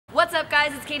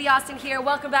guys, it's Katie Austin here.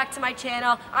 Welcome back to my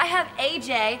channel. I have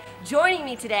AJ joining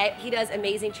me today. He does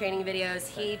amazing training videos.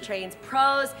 He trains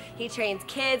pros, he trains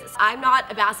kids. I'm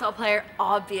not a basketball player,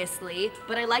 obviously,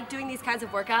 but I like doing these kinds of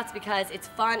workouts because it's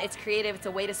fun, it's creative, it's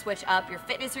a way to switch up your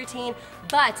fitness routine.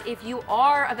 But if you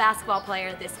are a basketball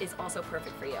player, this is also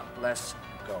perfect for you. Let's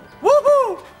go.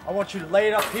 Woohoo! I want you to lay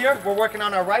it up here. We're working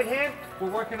on our right hand, we're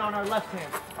working on our left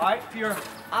hand. All right, if your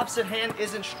opposite hand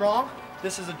isn't strong,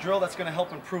 this is a drill that's gonna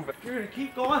help improve it. You're gonna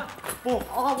keep going, boom.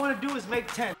 All I wanna do is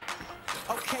make 10.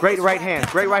 Great right hand,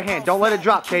 great right hand. Don't let it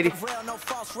drop, Katie.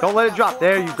 Don't let it drop,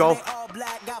 there you go. All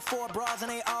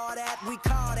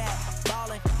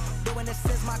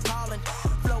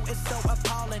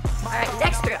right,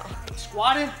 next drill.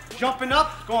 Squatting, jumping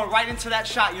up, going right into that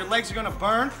shot. Your legs are gonna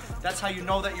burn. That's how you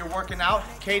know that you're working out.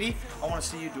 Katie, I wanna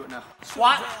see you do it now.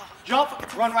 Squat,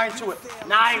 jump, run right into it.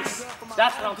 Nice.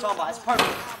 That's what I'm talking about. It's perfect.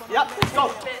 Yep, let's go.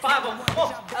 5 of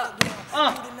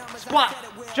them. Squat,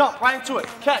 jump right into it.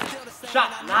 Catch,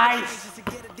 shot. Nice.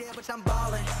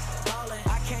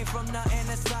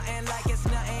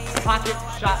 Pocket,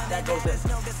 shot, that goes in.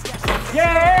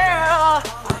 Yeah!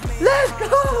 Let's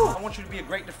go! I want you to be a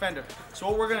great defender. So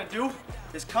what we're gonna do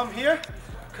is come here,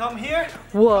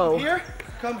 whoa, come here,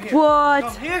 come here. What?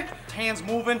 Come here, hands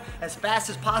moving as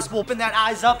fast as possible. Open that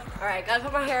eyes up. All right, gotta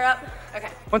put my hair up. Okay.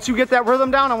 Once you get that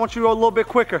rhythm down, I want you to go a little bit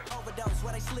quicker.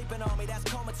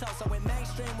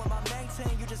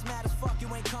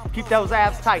 Keep those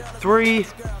abs tight. 3,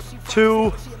 2,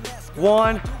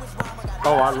 1.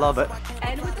 Oh, I love it.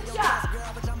 And with the shot.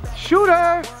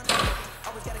 Shooter!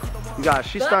 You guys,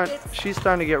 she's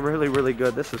starting to get really, really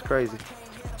good. This is crazy.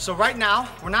 So right now,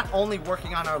 we're not only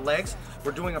working on our legs,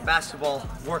 we're doing a basketball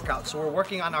workout. So we're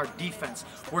working on our defense.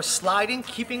 We're sliding,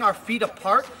 keeping our feet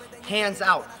apart, hands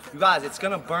out. You guys, it's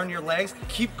gonna burn your legs.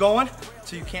 Keep going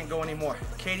till you can't go anymore.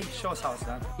 Katie, show us how it's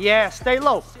done. Yeah, stay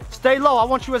low. Stay low. I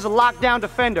want you as a lockdown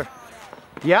defender.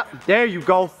 Yep, there you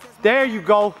go. There you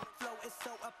go.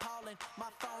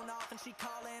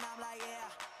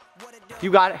 You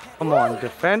got it. Come on,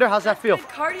 defender. How's that feel?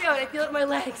 Cardio, and I feel it in my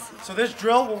legs. So this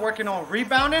drill, we're working on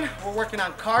rebounding, we're working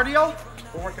on cardio,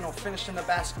 we're working on finishing the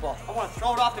basketball. I want to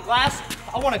throw it off the glass.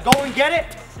 I want to go and get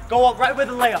it. Go up right with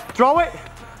the layup. Throw it.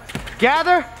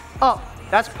 Gather. Up.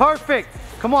 That's perfect.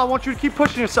 Come on, I want you to keep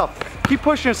pushing yourself. Keep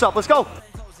pushing yourself. Let's go.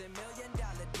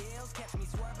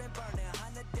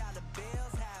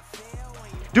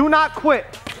 Do not quit.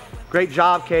 Great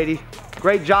job, Katie.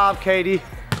 Great job, Katie.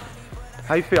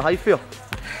 How you feel? How you feel?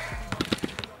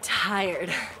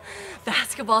 Tired.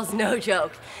 Basketball's no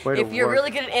joke. If you're work.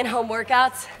 really good at in-home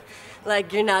workouts,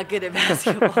 like you're not good at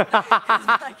basketball.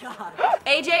 My God.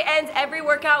 AJ ends every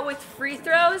workout with free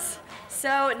throws,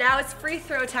 so now it's free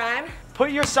throw time.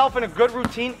 Put yourself in a good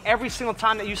routine every single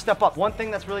time that you step up. One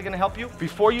thing that's really gonna help you,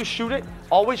 before you shoot it,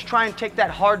 always try and take that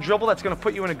hard dribble that's gonna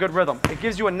put you in a good rhythm. It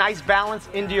gives you a nice balance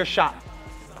into your shot.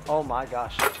 Oh my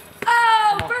gosh.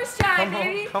 Oh, first time,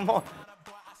 baby. Come on.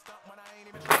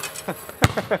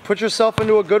 Put yourself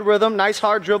into a good rhythm, nice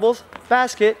hard dribbles,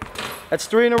 basket. That's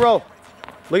 3 in a row.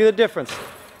 Look at the difference.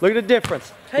 Look at the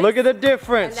difference. Look at the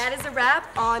difference. And that is a wrap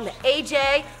on the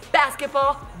AJ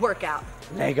basketball workout.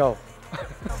 There you go.